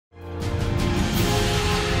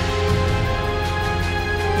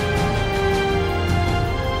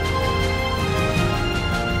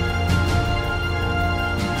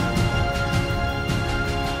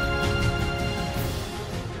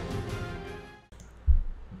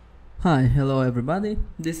Hi, hello everybody.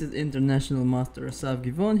 This is International Master Asaf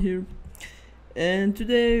Givon here, and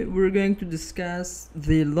today we're going to discuss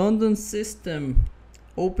the London system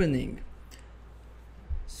opening.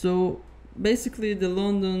 So basically, the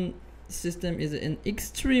London system is an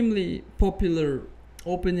extremely popular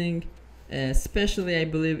opening, especially I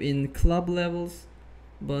believe in club levels,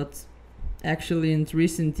 but actually in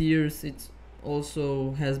recent years it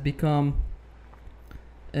also has become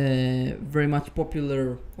very much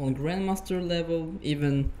popular on grandmaster level.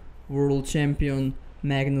 Even world champion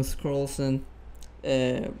Magnus Carlsen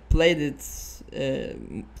played it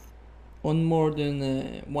on more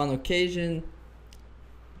than one occasion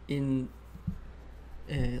in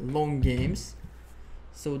long games.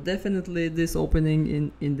 So definitely this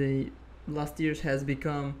opening in the last years has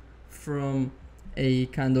become from a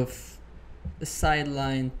kind of a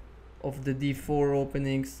sideline of the d4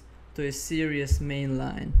 openings to a serious main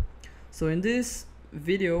line. So in this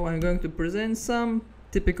video I'm going to present some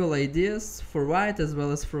typical ideas for white as well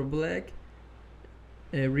as for black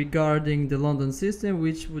regarding the London system,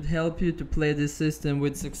 which would help you to play this system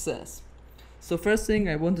with success. So first thing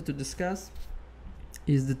I wanted to discuss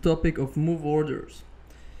is the topic of move orders.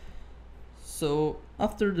 So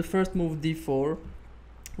after the first move d4,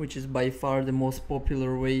 which is by far the most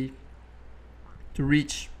popular way to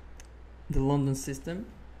reach the London system,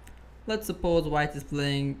 let's suppose white is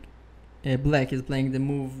playing, black is playing the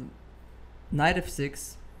move knight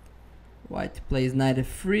f6, white plays knight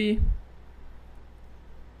f3,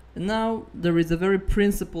 and now there is a very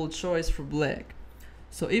principled choice for black.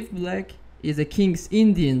 So if black is a King's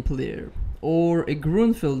Indian player, or a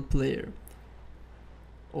Grunfeld player,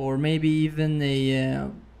 or maybe even a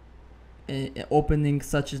opening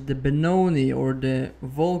such as the Benoni or the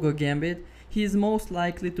Volga gambit, he is most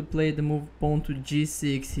likely to play the move pawn to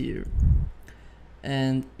g6 here.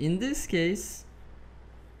 And in this case,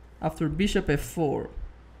 after bishop f4,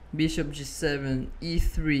 bishop g7,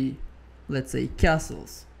 e3, let's say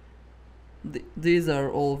castles, these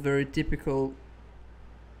are all very typical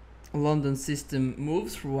London system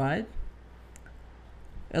moves for white.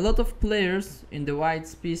 A lot of players in the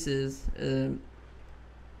white's pieces,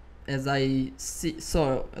 as I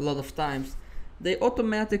saw a lot of times, they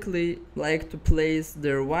automatically like to place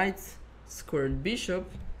their white squared bishop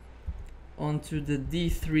onto the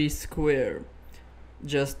d3 square,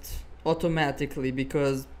 just automatically,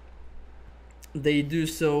 because they do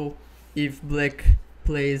so if black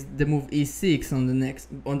plays the move e6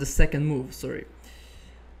 on the second move, sorry.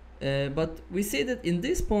 But we see that in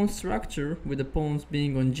this pawn structure, with the pawns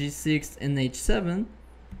being on g6 and h7,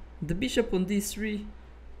 the bishop on d3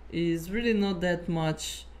 is really not that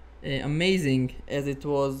much amazing as it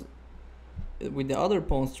was with the other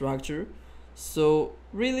pawn structure. So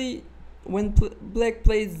really, when black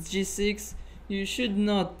plays g6, you should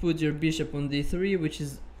not put your bishop on d3, which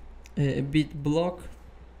is a bit blocked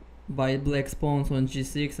by black's pawns on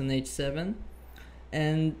g6 and h7.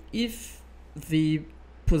 And if the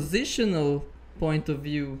positional point of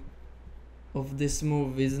view of this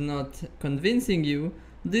move is not convincing you,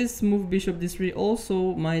 this move bishop d3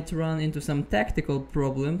 also might run into some tactical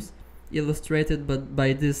problems illustrated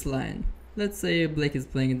by this line. Let's say black is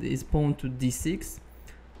playing his pawn to d6.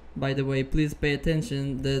 By the way, please pay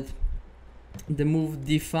attention that the move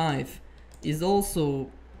d5 is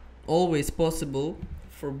also always possible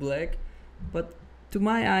for black, but to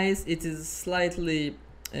my eyes it is slightly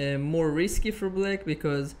more risky for black,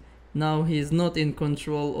 because now he is not in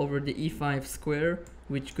control over the e5 square,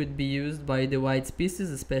 which could be used by the white's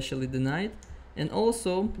pieces, especially the knight. And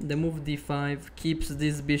also the move d5 keeps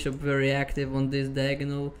this bishop very active on this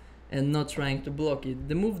diagonal and not trying to block it.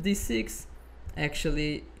 The move d6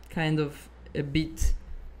 actually kind of a bit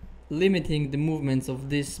limiting the movements of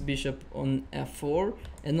this bishop on f4,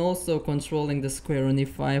 and also controlling the square on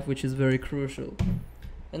e5, which is very crucial.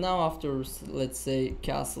 And now after, let's say,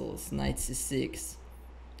 castles, knight c6,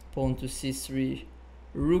 pawn to c3,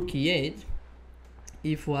 rook e8,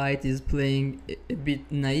 if white is playing a bit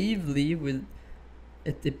naively with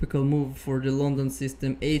a typical move for the London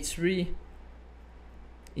system, h3,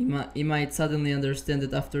 he might suddenly understand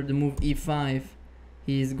that after the move e5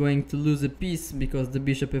 he is going to lose a piece because the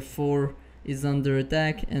bishop f4 is under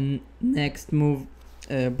attack, and next move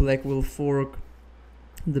black will fork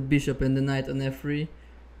the bishop and the knight on f3,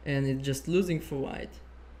 and it's just losing for white.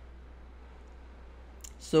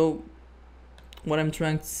 So what I'm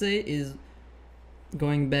trying to say is,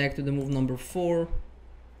 going back to the move number 4,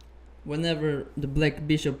 whenever the black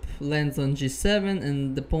bishop lands on g7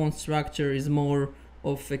 and the pawn structure is more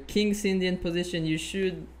of a King's Indian position, you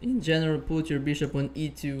should in general put your bishop on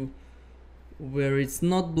e2, where it's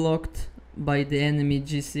not blocked by the enemy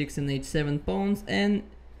g6 and h7 pawns, and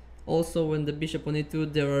also when the bishop on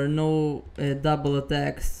e2 there are no double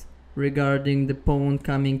attacks regarding the pawn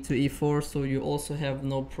coming to e4, so you also have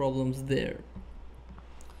no problems there.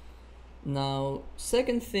 Now,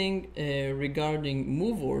 second thing regarding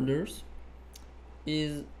move orders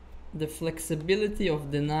is the flexibility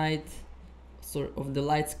of the knight, of the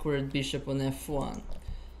light squared bishop on f1.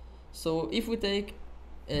 So if we take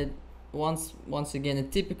once again a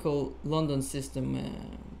typical London system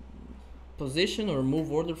position or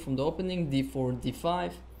move order from the opening, d4,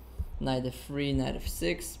 d5, knight f3, knight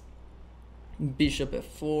f6, bishop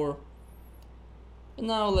f4. And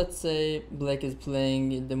now let's say black is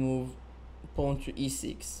playing the move pawn to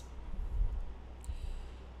e6.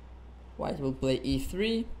 White will play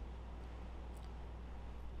e3.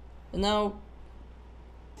 And now,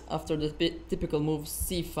 after the typical move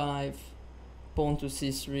c5, pawn to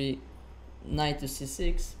c3, knight to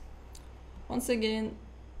c6, once again,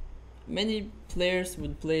 many players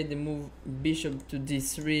would play the move bishop to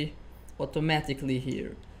d3 automatically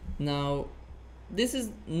here. Now, this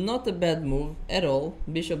is not a bad move at all.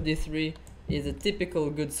 Bishop d3 is a typical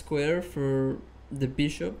good square for the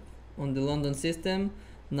bishop on the London system.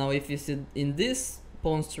 Now, if you see in this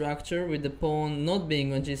pawn structure with the pawn not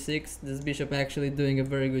being on g6, this bishop actually doing a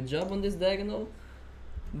very good job on this diagonal.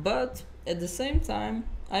 But at the same time,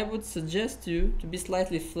 I would suggest you to be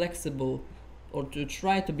slightly flexible, or to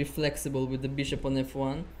try to be flexible with the bishop on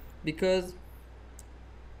f1, because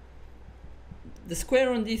the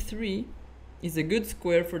square on d3 is a good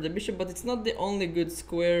square for the bishop, but it's not the only good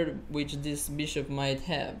square which this bishop might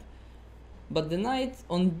have. But the knight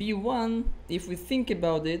on b1, if we think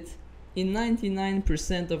about it, in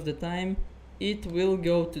 99% of the time it will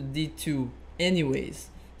go to d2 anyways.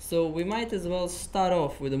 So we might as well start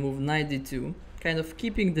off with the move knight d2, kind of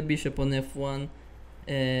keeping the bishop on f1,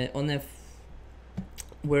 on f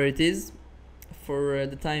where it is for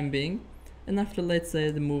the time being. And after, let's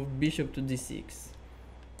say, the move bishop to d6,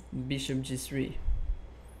 bishop g3,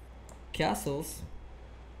 castles.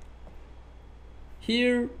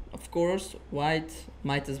 Here, of course, white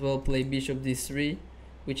might as well play bishop d3,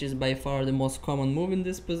 which is by far the most common move in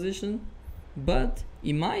this position, but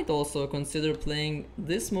he might also consider playing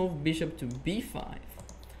this move bishop to b5.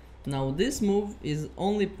 Now, this move is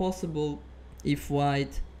only possible if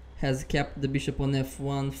white has kept the bishop on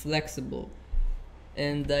f1 flexible,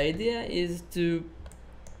 and the idea is to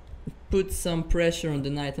put some pressure on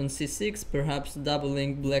the knight on c6, perhaps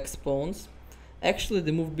doubling black's pawns. Actually,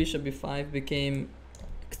 the move bishop b5 became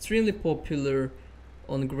extremely popular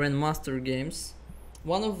on grandmaster games.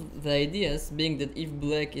 One of the ideas being that if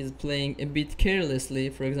black is playing a bit carelessly,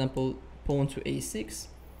 for example pawn to a6,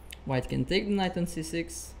 white can take the knight on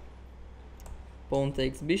c6, pawn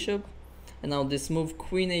takes bishop, and now this move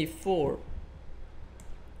queen a4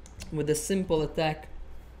 with a simple attack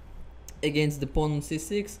against the pawn on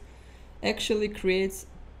c6 actually creates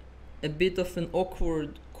a bit of an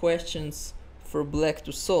awkward questions for black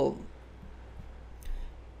to solve,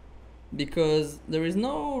 because there is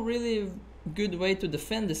no really good way to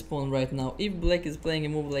defend this pawn right now. If black is playing a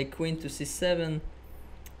move like queen to c7,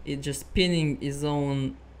 it's just pinning his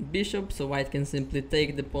own bishop, so white can simply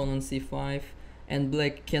take the pawn on c5 and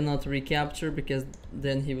black cannot recapture, because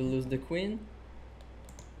then he will lose the queen.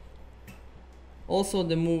 Also,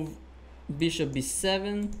 the move bishop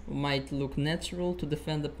b7 might look natural to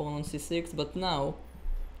defend the pawn on c6, but now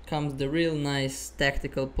comes the real nice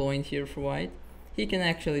tactical point here for white. He can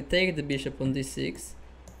actually take the bishop on d6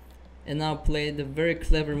 and now play the very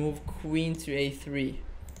clever move queen to a3.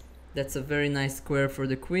 That's a very nice square for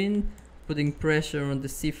the queen, putting pressure on the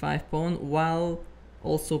c5 pawn while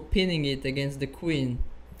also pinning it against the queen.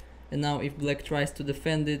 And now if black tries to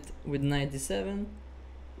defend it with knight d7,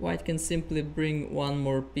 white can simply bring one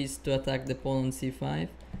more piece to attack the pawn on c5,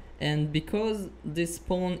 and because this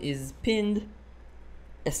pawn is pinned,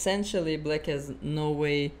 essentially black has no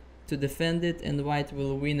way to defend it and white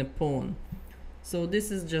will win a pawn. So this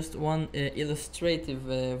is just one illustrative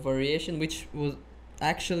variation which was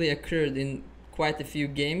actually occurred in quite a few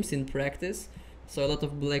games in practice, so a lot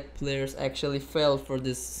of black players actually fell for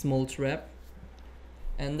this small trap,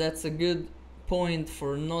 and that's a good point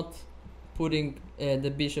for not putting the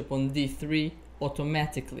bishop on d3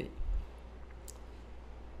 automatically.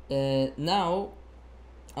 Now,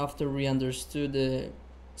 after we understood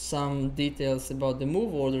some details about the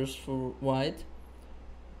move orders for white,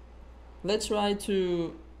 let's try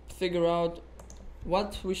to figure out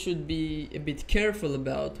what we should be a bit careful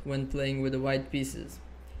about when playing with the white pieces.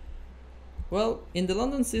 Well, in the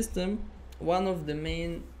London system, one of the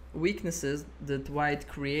main weaknesses that white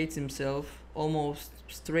creates himself almost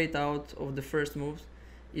straight out of the first moves,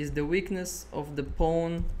 is the weakness of the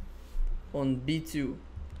pawn on b2.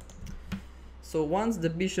 So once the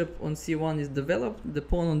bishop on c1 is developed, the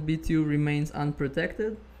pawn on b2 remains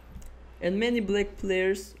unprotected, and many black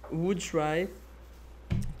players would try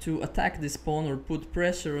to attack this pawn or put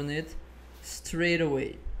pressure on it straight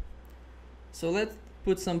away. So let's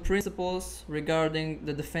put some principles regarding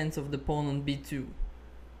the defense of the pawn on b2.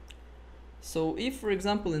 So if, for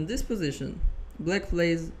example, in this position, black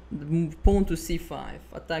plays the move pawn to c5,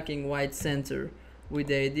 attacking white center with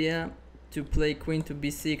the idea to play queen to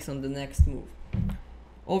b6 on the next move.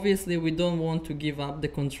 Obviously, we don't want to give up the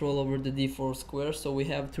control over the d4 square, so we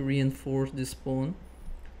have to reinforce this pawn.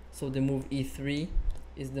 So the move e3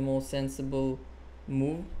 is the most sensible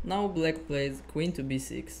move. Now black plays queen to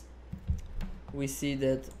b6. We see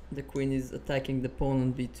that the queen is attacking the pawn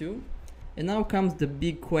on b2. And now comes the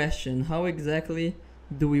big question: how exactly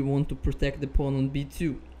do we want to protect the pawn on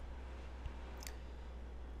b2?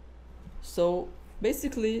 So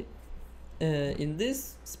basically, in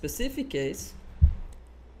this specific case,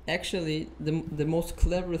 actually the most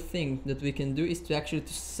clever thing that we can do is to actually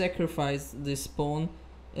sacrifice this pawn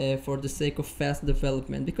for the sake of fast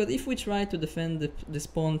development. Because if we try to defend this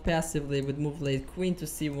pawn passively with move like queen to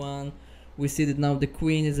c1, we see that now the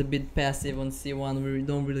queen is a bit passive on c1. We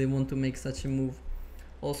don't really want to make such a move.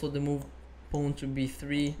 Also, the move pawn to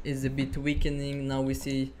b3 is a bit weakening. Now we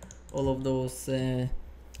see all of those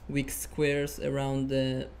weak squares around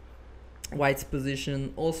the white's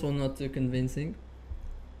position, also not too convincing.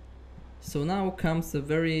 So now comes a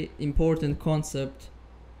very important concept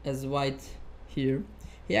as white here.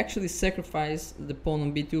 He actually sacrificed the pawn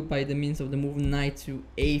on b2 by the means of the move knight to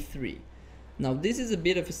a3. Now this is a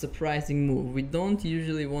bit of a surprising move. We don't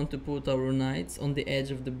usually want to put our knights on the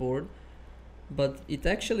edge of the board, but it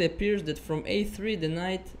actually appears that from a3 the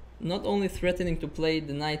knight not only threatening to play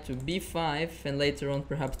the knight to b5 and later on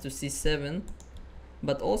perhaps to c7,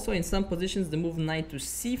 but also in some positions the move knight to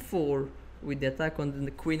c4 with the attack on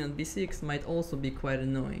the queen on b6 might also be quite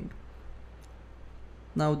annoying.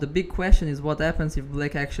 Now the big question is what happens if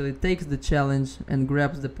black actually takes the challenge and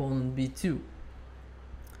grabs the pawn on b2.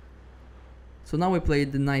 So now we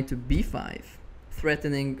played the knight to b5,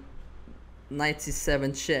 threatening knight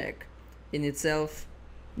c7 check. In itself,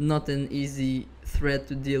 not an easy threat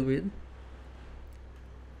to deal with.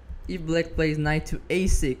 If black plays knight to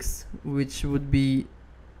a6, which would be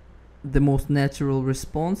the most natural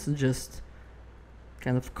response, just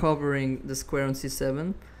kind of covering the square on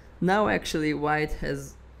c7. Now actually white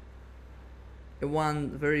has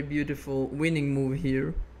one very beautiful winning move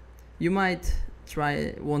here. You might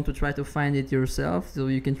want to try to find it yourself, so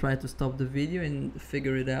you can try to stop the video and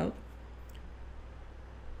figure it out.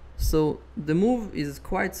 So the move is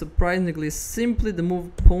quite surprisingly simply the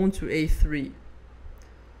move pawn to a3.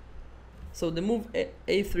 So the move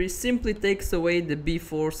a3 simply takes away the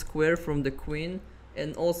b4 square from the queen,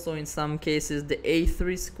 and also in some cases the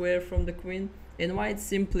a3 square from the queen, and white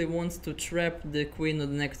simply wants to trap the queen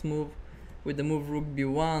on the next move with the move rook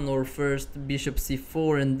b1, or first bishop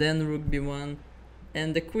c4 and then rook b1,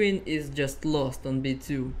 and the queen is just lost on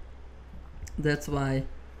b2. That's why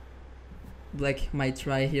black might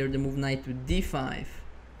try here the move knight to d5.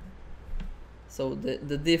 So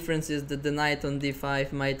the difference is that the knight on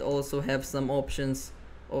d5 might also have some options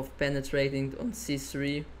of penetrating on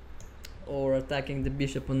c3 or attacking the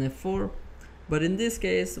bishop on f4, but in this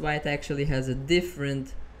case white actually has a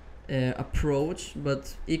different approach,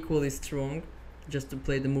 but equally strong, just to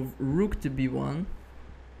play the move rook to b1,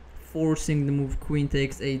 forcing the move queen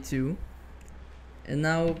takes a2, and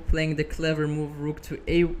now playing the clever move rook to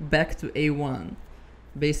back to a1,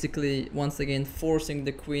 basically once again forcing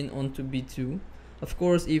the queen onto b2. Of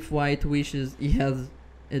course, if white wishes, he has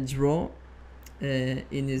a draw in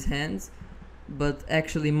his hands, but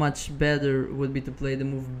actually much better would be to play the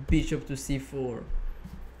move bishop to c4.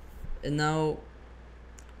 And now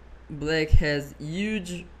black has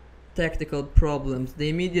huge tactical problems. The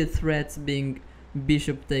immediate threats being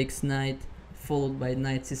bishop takes knight followed by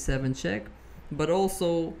knight c7 check, but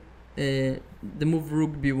also the move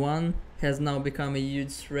rook b1 has now become a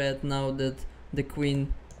huge threat now that the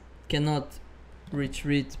queen cannot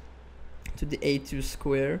retreat to the a2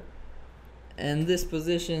 square, and this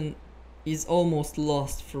position is almost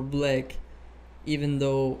lost for black, even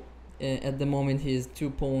though at the moment he is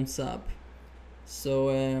 2 pawns up.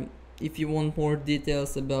 So if you want more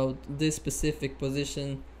details about this specific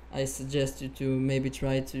position, I suggest you to maybe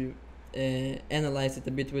try to analyze it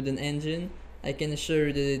a bit with an engine. I can assure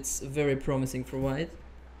you that it's very promising for white.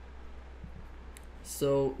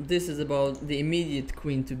 So this is about the immediate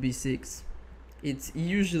queen to b6. it's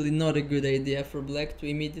usually not a good idea for black to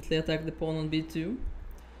immediately attack the pawn on b2.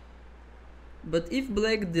 But if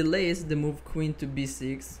black delays the move queen to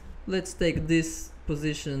b6, let's take this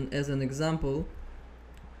position as an example.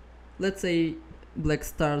 Let's say black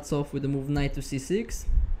starts off with the move knight to c6,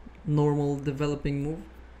 normal developing move,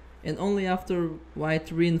 and only after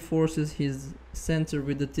white reinforces his center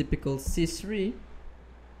with the typical c3,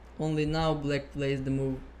 only now black plays the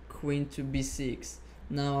move queen to b6,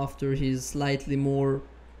 now after he's slightly more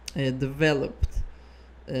developed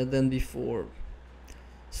than before.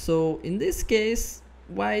 So in this case,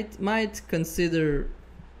 white might consider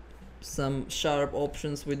some sharp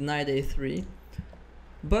options with knight a3,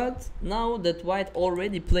 but now that white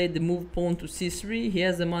already played the move pawn to c3, he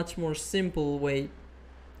has a much more simple way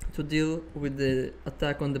to deal with the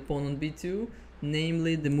attack on the pawn on b2,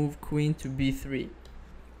 namely the move queen to b3.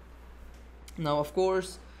 Now of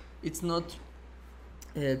course it's not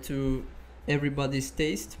to everybody's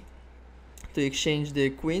taste to exchange the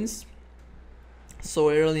queens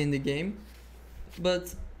so early in the game,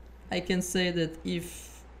 but I can say that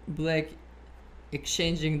if black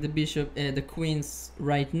exchanging the bishop the queens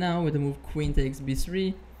right now with the move queen takes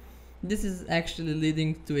b3, this is actually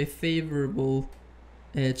leading to a favorable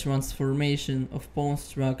transformation of pawn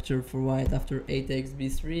structure for white after a takes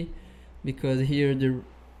b3, because here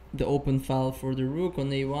the open file for the rook on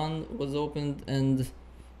a1 was opened, and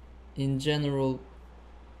in general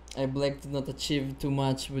black did not achieve too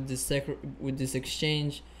much with this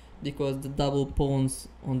exchange, because the double pawns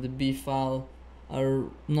on the b file are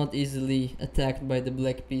not easily attacked by the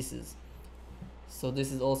black pieces. So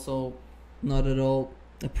this is also not at all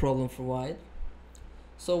a problem for white.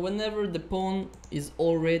 So whenever the pawn is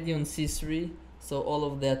already on c3, so all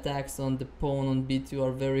of the attacks on the pawn on b2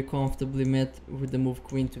 are very comfortably met with the move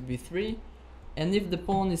queen to b3. And if the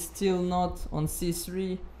pawn is still not on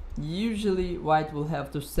c3, usually white will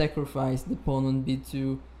have to sacrifice the pawn on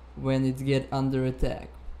b2 when it gets under attack.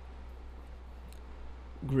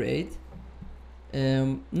 Great.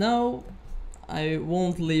 Now I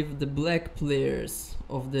won't leave the black players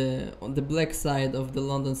on the black side of the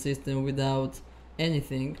London system without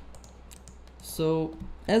anything. So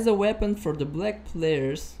as a weapon for the black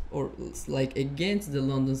players, or like against the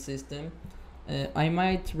London system, I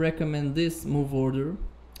might recommend this move order: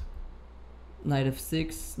 knight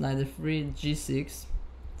f6, knight f3, g6.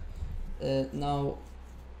 Now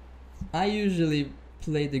I usually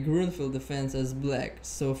play the Grunfeld defense as black,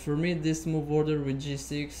 so for me this move order with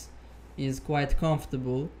g6 is quite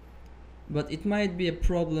comfortable, but it might be a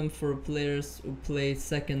problem for players who play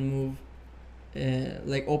second move,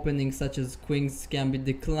 like openings such as queens can be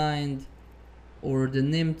declined, or the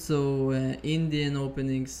Nimzo Indian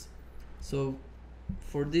openings. So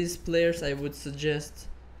for these players I would suggest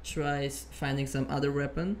try finding some other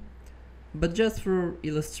weapon. But just for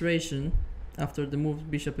illustration, after the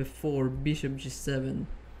move bishop f4, bishop g7,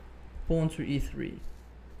 pawn to e3,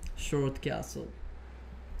 short castle.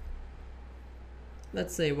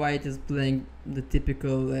 Let's say white is playing the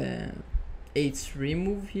typical h3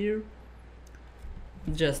 move here,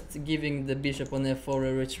 just giving the bishop on f4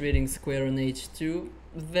 a retreating square on h2,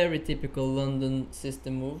 very typical London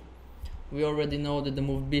system move. We already know that the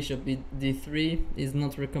move bishop d3 is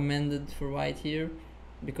not recommended for white here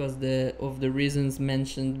because of the reasons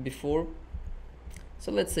mentioned before.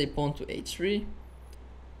 So let's say pawn to h3.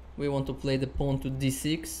 We want to play the pawn to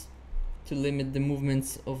d6 to limit the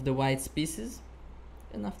movements of the white's pieces.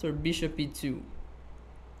 And after bishop e2,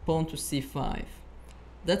 pawn to c5.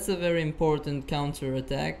 That's a very important counter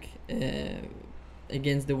attack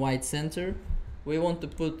against the white center. We want to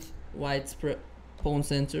put white's pawn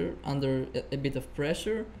center under a bit of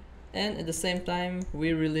pressure, and at the same time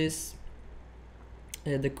we release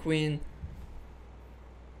the queen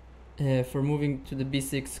for moving to the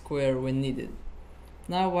b6 square when needed.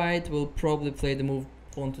 Now white will probably play the move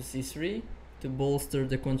pawn to c3 to bolster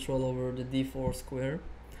the control over the d4 square.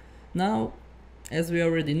 Now, as we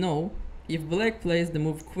already know, if black plays the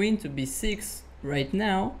move queen to b6 right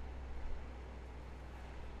now,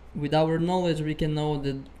 with our knowledge we can know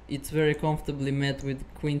that it's very comfortably met with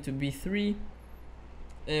queen to b3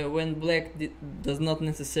 when black does not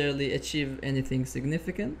necessarily achieve anything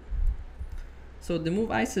significant. So the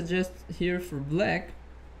move I suggest here for black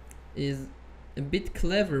is a bit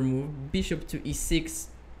clever move, bishop to e6.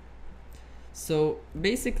 So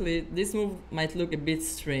basically this move might look a bit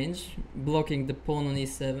strange, blocking the pawn on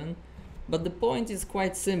e7, but the point is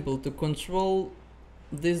quite simple: to control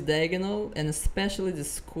this diagonal and especially the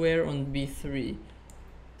square on b3.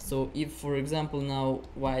 So if, for example, now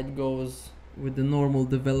white goes with the normal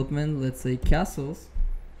development, let's say castles,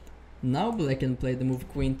 now black can play the move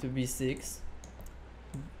queen to b6,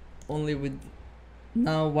 only with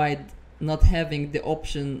now white not having the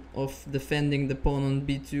option of defending the pawn on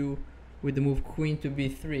b2 with the move queen to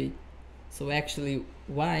b3. So actually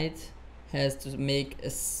white has to make a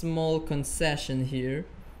small concession here.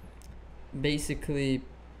 Basically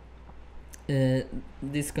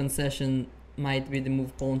this concession might be the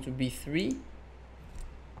move pawn to b3,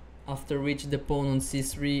 after which the pawn on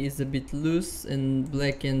c3 is a bit loose and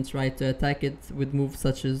black can try to attack it with moves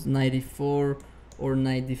such as knight e4 or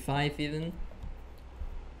knight d5 even.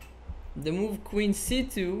 The move queen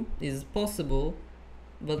c2 is possible,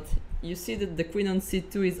 but you see that the queen on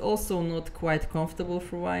c2 is also not quite comfortable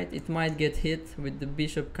for white. It might get hit with the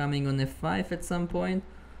bishop coming on f5 at some point,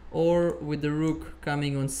 or with the rook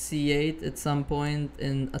coming on c8 at some point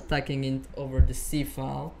and attacking it over the c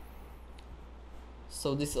file.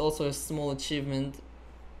 So this is also a small achievement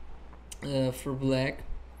for black,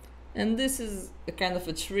 and this is a kind of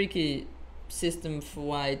a tricky system for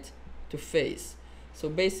white to face. So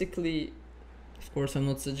basically, of course I'm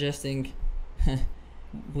not suggesting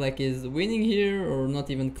black is winning here or not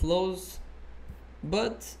even close,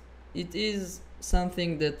 but it is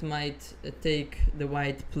something that might take the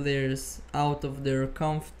white players out of their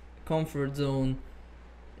comfort zone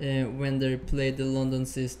when they play the London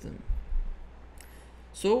system.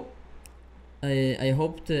 So I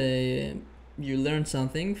hope you learned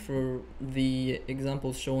something for the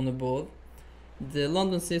examples shown above. The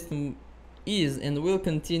London system is and will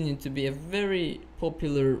continue to be a very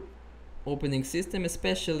popular opening system,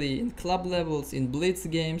 especially in club levels, in blitz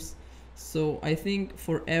games. So I think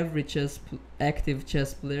for every active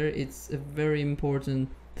chess player it's a very important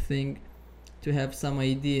thing to have some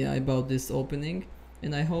idea about this opening,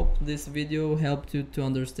 and I hope this video helped you to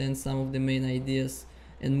understand some of the main ideas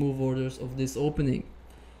and move orders of this opening.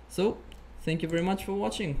 So thank you very much for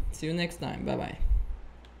watching. See you next time. Bye bye.